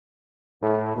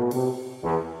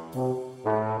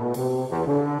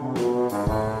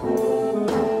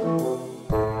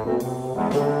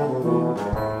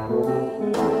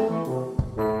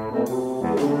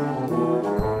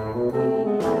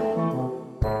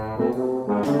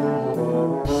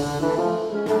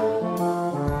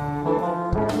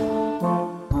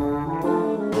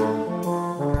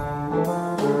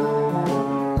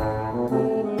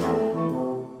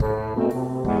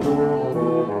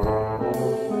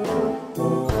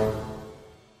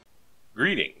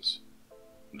Greetings.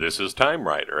 This is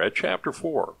TimeRider at Chapter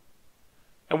 4.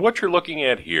 And what you're looking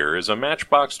at here is a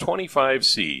Matchbox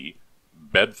 25C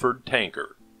Bedford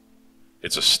Tanker.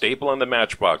 It's a staple in the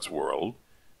Matchbox world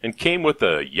and came with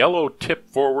a yellow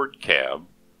tip-forward cab,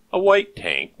 a white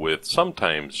tank with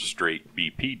sometimes straight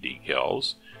BP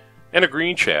decals, and a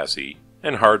green chassis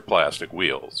and hard plastic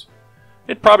wheels.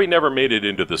 It probably never made it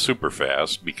into the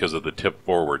Superfast because of the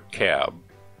tip-forward cab,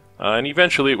 and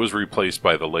eventually it was replaced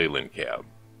by the Leyland cab.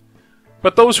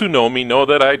 But those who know me know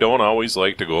that I don't always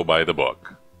like to go by the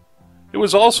book. It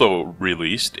was also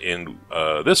released in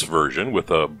this version with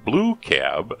a blue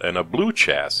cab and a blue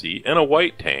chassis and a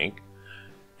white tank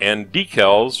and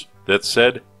decals that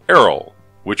said Aral,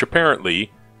 which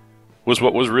apparently was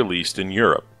what was released in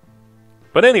Europe.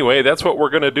 But anyway, that's what we're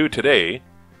going to do today,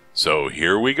 so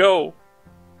here we go.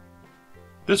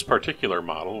 This particular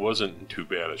model wasn't in too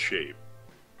bad a shape.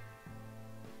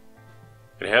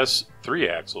 It has 3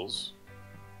 axles,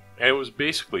 and it was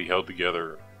basically held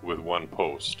together with one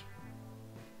post.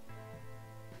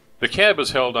 The cab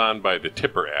is held on by the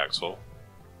tipper axle.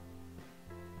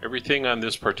 Everything on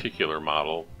this particular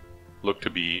model looked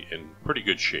to be in pretty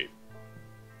good shape.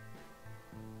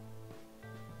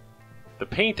 The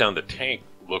paint on the tank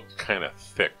looked kind of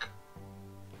thick,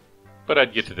 but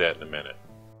I'd get to that in a minute.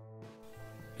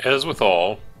 As with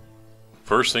all,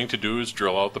 first thing to do is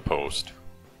drill out the post.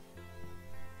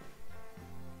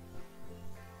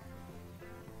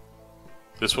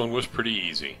 This one was pretty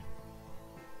easy.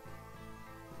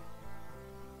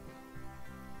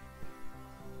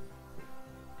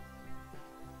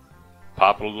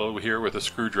 Pop it over here with a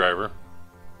screwdriver,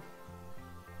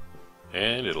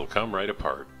 and it'll come right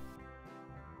apart.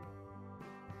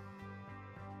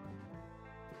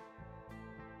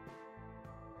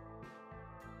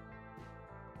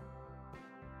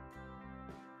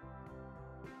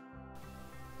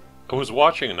 I was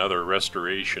watching another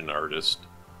restoration artist,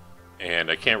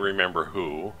 and I can't remember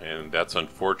who, and that's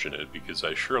unfortunate because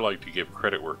I sure like to give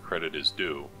credit where credit is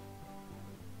due.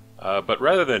 But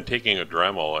rather than taking a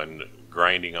Dremel and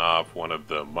grinding off one of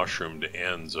the mushroomed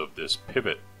ends of this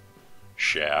pivot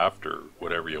shaft, or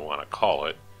whatever you want to call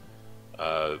it,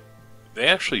 they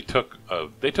actually took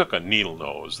a needle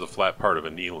nose, the flat part of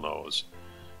a needle nose,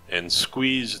 and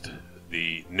squeezed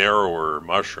the narrower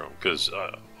mushroom, because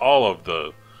all of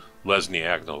the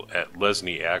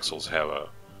Lesney axles have a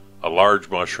large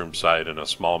mushroom side and a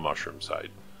small mushroom side.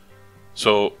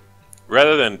 So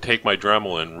rather than take my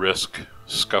Dremel and risk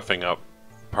scuffing up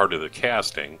part of the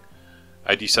casting,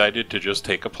 I decided to just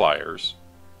take a pliers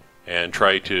and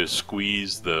try to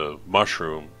squeeze the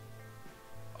mushroom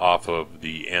off of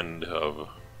the end of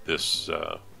this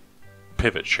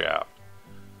pivot shaft.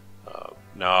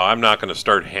 Now I'm not going to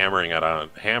start hammering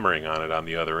on it on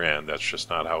the other end. That's just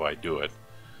not how I do it.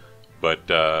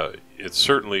 But it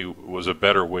certainly was a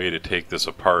better way to take this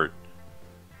apart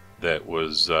that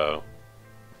was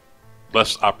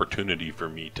less opportunity for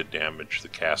me to damage the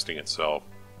casting itself.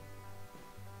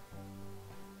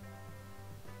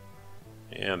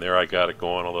 And there I got it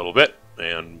going a little bit,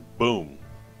 and boom.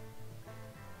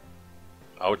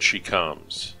 Out she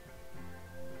comes.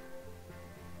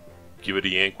 Give it a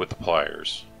yank with the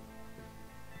pliers.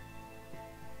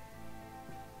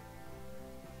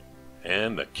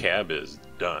 And the cab is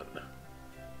done.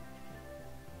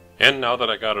 And now that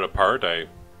I got it apart, I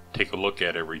take a look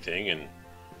at everything and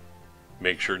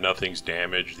make sure nothing's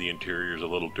damaged. The interior's a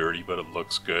little dirty, but it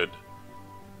looks good.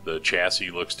 The chassis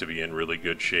looks to be in really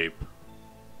good shape.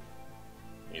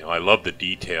 You know, I love the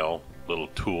detail. Little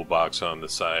toolbox on the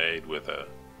side with a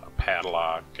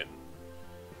padlock. And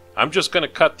I'm just going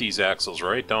to cut these axles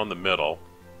right down the middle.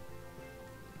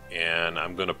 And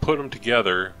I'm going to put them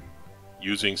together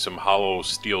using some hollow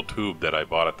steel tube that I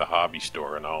bought at the hobby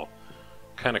store, and I'll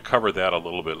kind of cover that a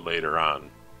little bit later on.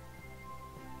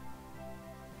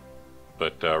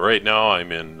 But right now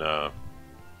I'm in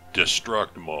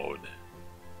destruct mode.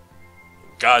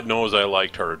 God knows I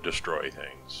like to destroy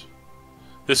things.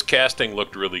 This casting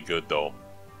looked really good though.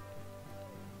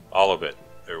 All of it.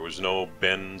 There was no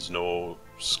bends, no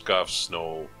scuffs,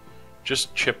 no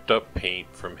just chipped up paint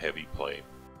from heavy play.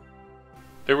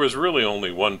 There was really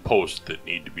only one post that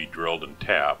needed to be drilled and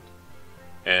tapped,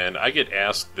 and I get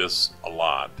asked this a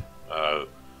lot.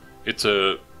 It's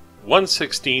a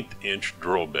 1/16 inch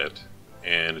drill bit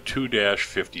and a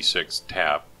 2-56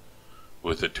 tap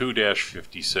with a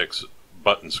 2-56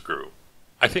 button screw.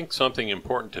 I think something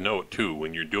important to note too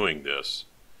when you're doing this.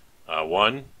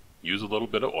 One, use a little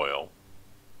bit of oil.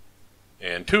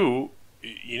 And two,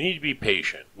 you need to be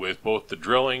patient with both the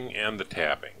drilling and the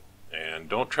tapping. And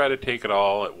don't try to take it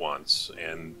all at once.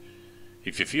 And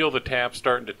if you feel the tap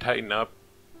starting to tighten up,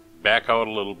 back out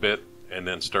a little bit and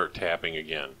then start tapping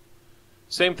again.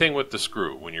 Same thing with the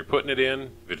screw. When you're putting it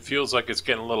in, if it feels like it's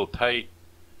getting a little tight,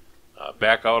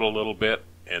 back out a little bit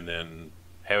and then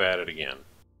have at it again.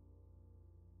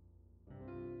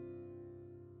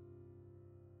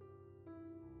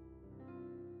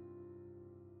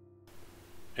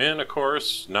 And of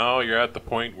course, now you're at the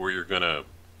point where you're going to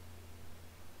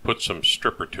put some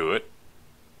stripper to it.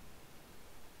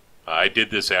 I did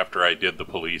this after I did the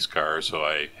police car, so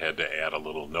I had to add a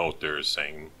little note there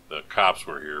saying the cops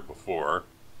were here before.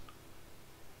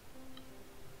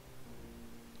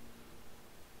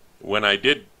 When I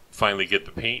did finally get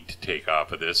the paint to take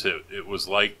off of this, it was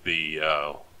like the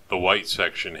white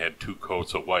section had 2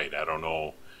 coats of white. I don't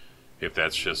know if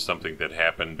that's just something that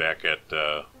happened back at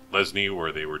Lesney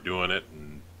where they were doing it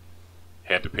and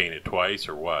had to paint it twice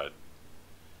or what.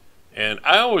 And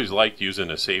I always liked using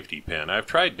a safety pin. I've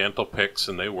tried dental picks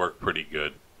and they work pretty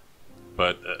good.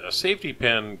 But a safety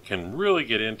pin can really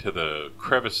get into the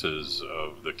crevices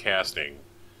of the casting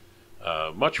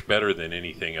much better than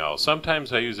anything else.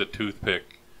 Sometimes I use a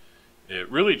toothpick. It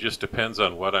really just depends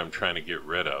on what I'm trying to get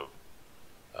rid of.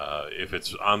 If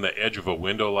it's on the edge of a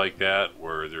window like that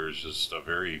where there's just a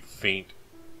very faint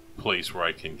place where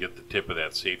I can get the tip of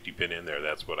that safety pin in there,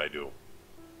 that's what I do.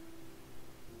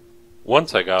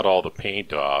 Once I got all the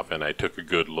paint off and I took a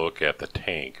good look at the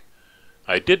tank,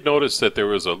 I did notice that there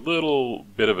was a little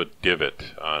bit of a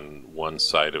divot on one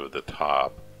side of the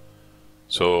top.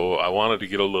 So I wanted to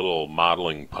get a little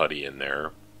modeling putty in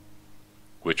there,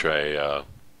 which I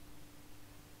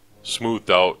smoothed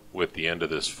out with the end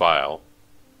of this file.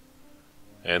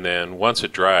 And then once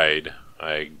it dried,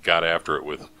 I got after it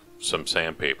with some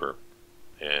sandpaper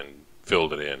and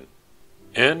filled it in.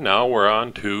 And now we're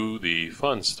on to the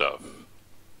fun stuff.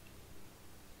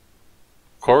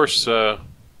 Of course, a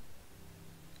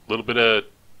little bit of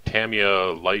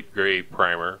Tamiya light gray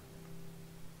primer.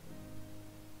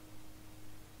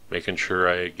 Making sure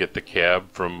I get the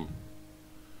cab from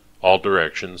all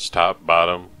directions, top,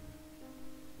 bottom.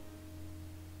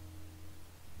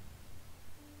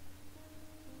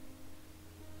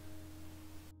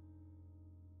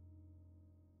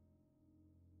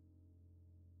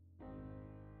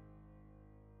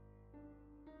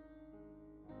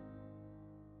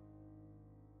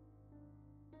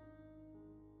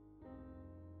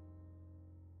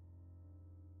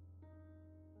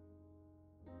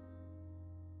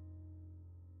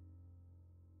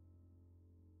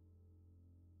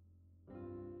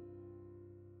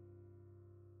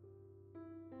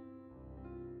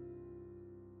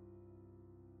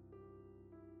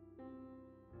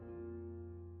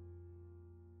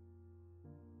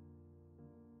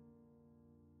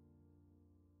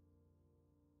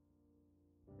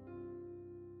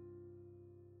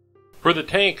 For the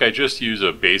tank, I just use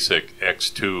a basic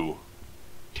X2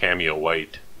 Tamiya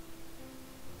white.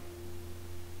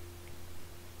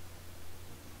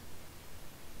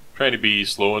 Trying to be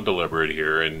slow and deliberate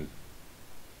here and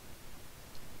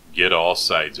get all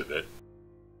sides of it.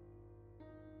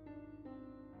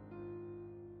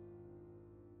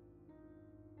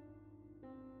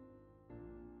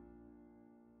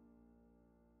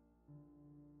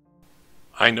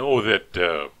 I know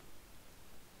that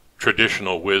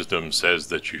traditional wisdom says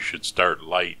that you should start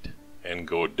light and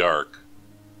go dark,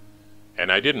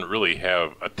 and I didn't really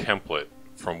have a template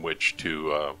from which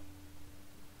to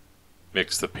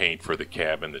mix the paint for the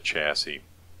cab and the chassis.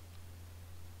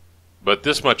 But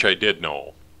this much I did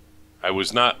know. I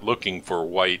was not looking for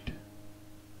white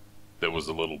that was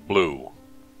a little blue.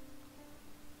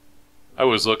 I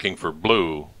was looking for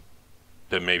blue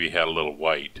that maybe had a little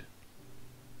white.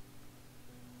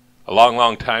 A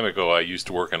long time ago, I used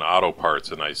to work in auto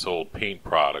parts and I sold paint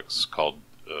products called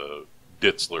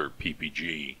Ditzler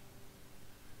PPG.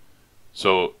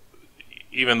 So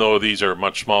even though these are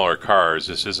much smaller cars,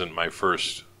 this isn't my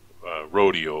first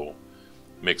rodeo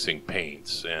mixing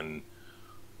paints. And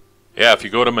yeah, if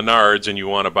you go to Menards and you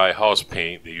want to buy house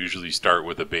paint, they usually start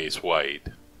with a base white.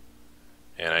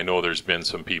 And I know there's been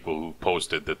some people who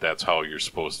posted that that's how you're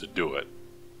supposed to do it.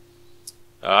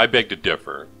 I beg to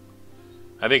differ.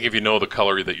 I think if you know the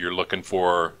color that you're looking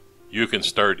for, you can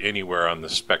start anywhere on the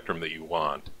spectrum that you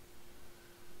want.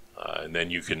 And then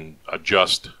you can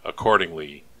adjust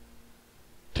accordingly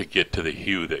to get to the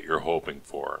hue that you're hoping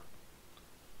for.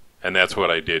 And that's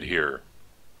what I did here.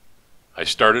 I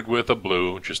started with a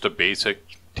blue, just a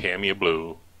basic Tamiya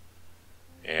blue,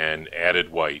 and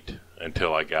added white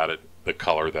until I got it the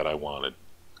color that I wanted.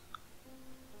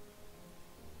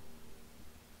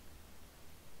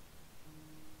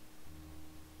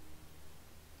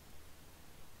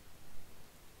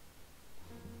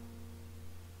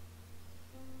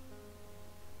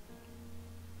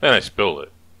 And I spilled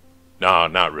it. No,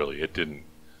 not really. It didn't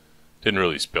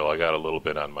really spill. I got a little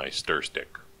bit on my stir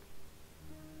stick.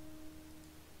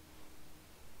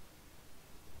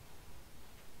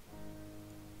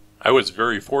 I was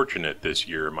very fortunate this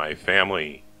year. My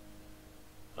family,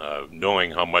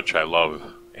 knowing how much I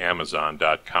love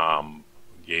Amazon.com,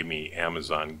 gave me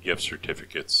Amazon gift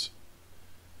certificates.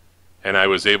 And I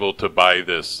was able to buy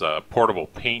this portable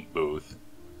paint booth,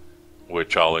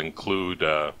 which I'll include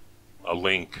a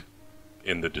link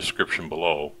in the description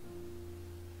below.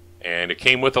 And it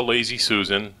came with a Lazy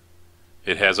Susan.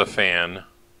 It has a fan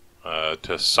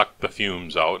to suck the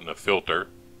fumes out and a filter.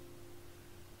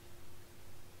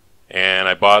 And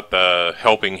I bought the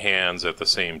helping hands at the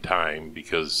same time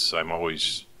because I'm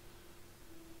always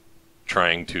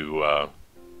trying to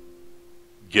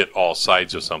get all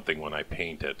sides of something when I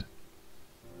paint it.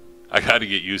 I got to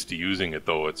get used to using it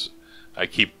though. I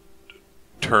keep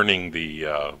turning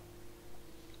the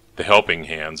helping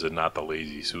hands and not the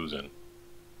Lazy Susan.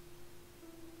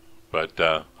 But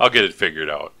I'll get it figured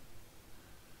out.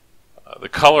 The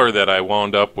color that I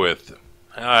wound up with,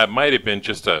 it might have been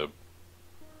just a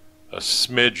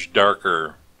smidge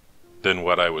darker than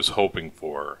what I was hoping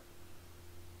for.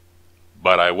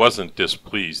 But I wasn't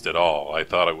displeased at all. I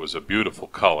thought it was a beautiful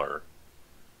color.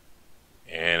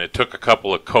 And it took a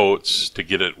couple of coats to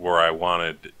get it where I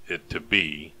wanted it to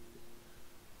be.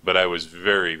 But I was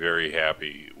very, very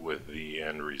happy with the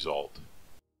end result.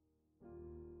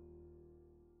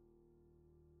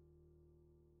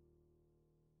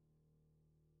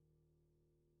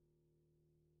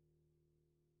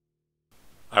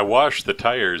 I washed the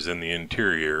tires in the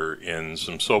interior in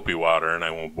some soapy water, and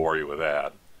I won't bore you with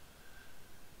that.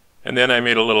 And then I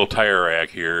made a little tire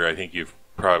rack here. I think you've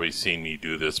probably seen me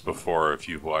do this before if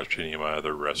you've watched any of my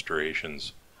other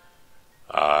restorations.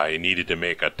 I needed to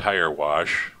make a tire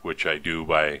wash, which I do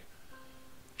by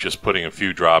just putting a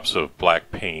few drops of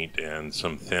black paint and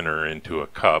some thinner into a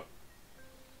cup.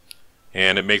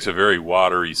 And it makes a very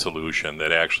watery solution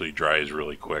that actually dries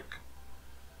really quick.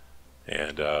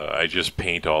 And I just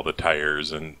paint all the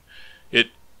tires, and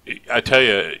I tell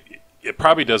you, it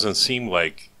probably doesn't seem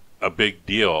like a big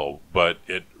deal, but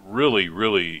it really,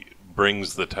 really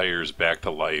brings the tires back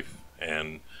to life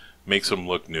and makes them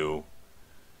look new.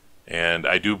 And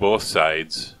I do both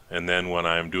sides, and then when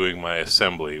I'm doing my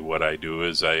assembly, what I do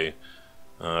is I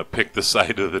pick the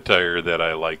side of the tire that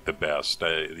I like the best.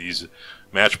 These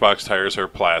Matchbox tires are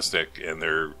plastic, and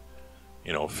they're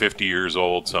 50 years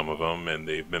old, some of them, and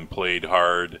they've been played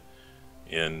hard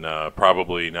in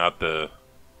probably not the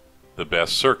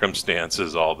best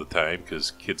circumstances all the time,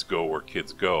 because kids go where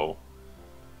kids go.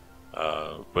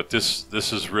 But this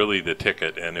is really the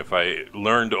ticket, and if I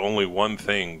learned only one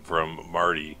thing from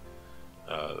Marty,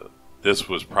 this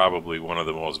was probably one of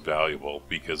the most valuable,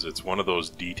 because it's one of those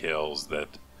details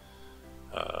that,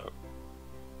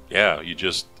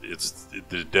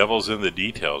 the devil's in the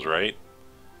details, right?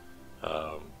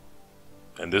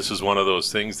 And this is one of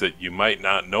those things that you might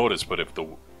not notice, but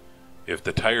if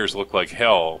the tires look like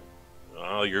hell,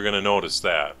 well, you're going to notice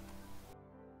that.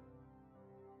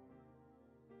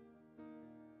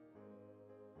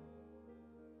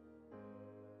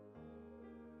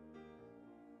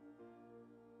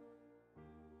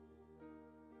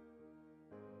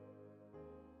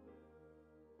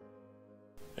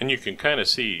 And you can kind of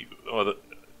see,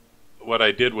 what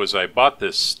I did was I bought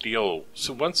this steel,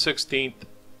 1/16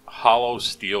 hollow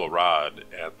steel rod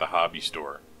at the hobby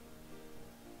store.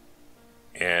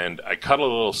 And I cut a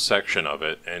little section of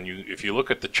it, and if you look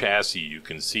at the chassis, you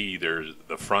can see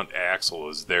the front axle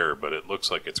is there, but it looks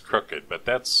like it's crooked, but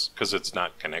that's because it's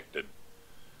not connected.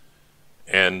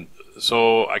 And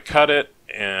so I cut it,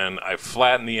 and I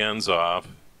flatten the ends off,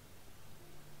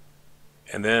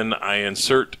 and then I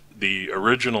insert the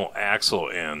original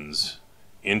axle ends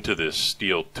into this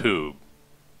steel tube.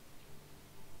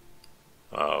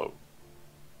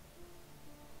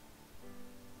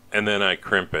 And then I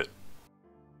crimp it.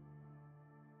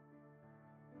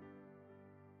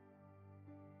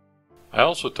 I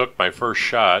also took my first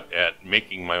shot at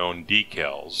making my own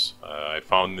decals. I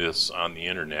found this on the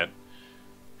internet,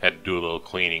 had to do a little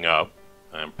cleaning up,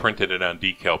 printed it on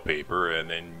decal paper, and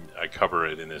then I cover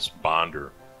it in this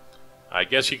bonder. I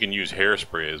guess you can use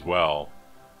hairspray as well,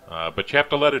 but you have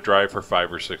to let it dry for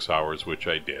 5 or 6 hours, which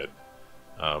I did.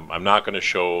 I'm not going to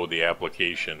show the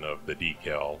application of the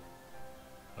decal,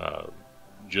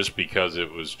 just because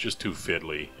it was just too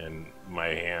fiddly, and my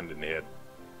hands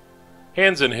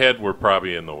and head were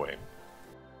probably in the way.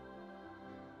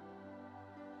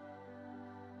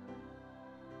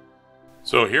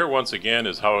 So here once again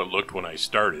is how it looked when I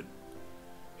started.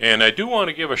 And I do want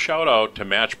to give a shout out to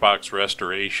Matchbox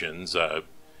Restorations.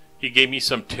 He gave me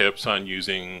some tips on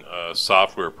using a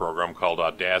software program called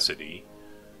Audacity.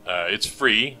 It's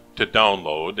free to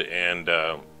download, and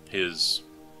his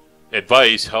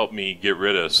advice helped me get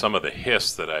rid of some of the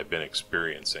hiss that I've been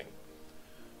experiencing.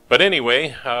 But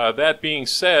anyway, that being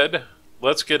said,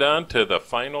 let's get on to the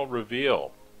final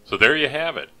reveal. So there you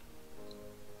have it.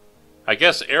 I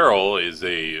guess Aral is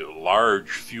a large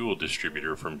fuel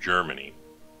distributor from Germany.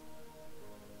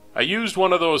 I used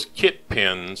one of those kit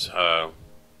pins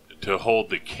to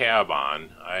hold the cab on.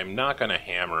 I'm not going to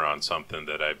hammer on something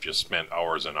that I've just spent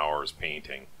hours and hours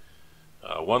painting.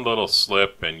 One little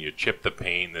slip and you chip the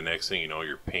paint, the next thing you know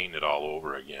you're painting it all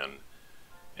over again.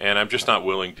 And I'm just not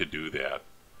willing to do that.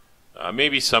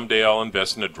 Maybe someday I'll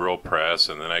invest in a drill press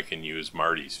and then I can use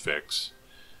Marty's fix.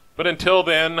 But until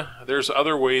then, there's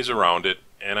other ways around it,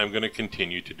 and I'm going to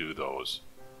continue to do those.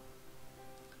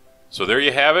 So there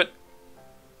you have it.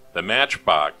 The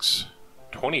Matchbox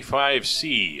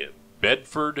 25C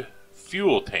Bedford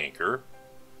fuel tanker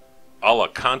a la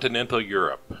Continental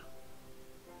Europe.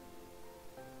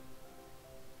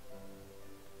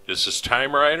 This is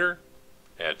TimeRider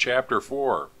at Chapter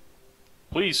 4.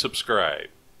 Please subscribe.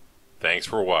 Thanks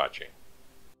for watching.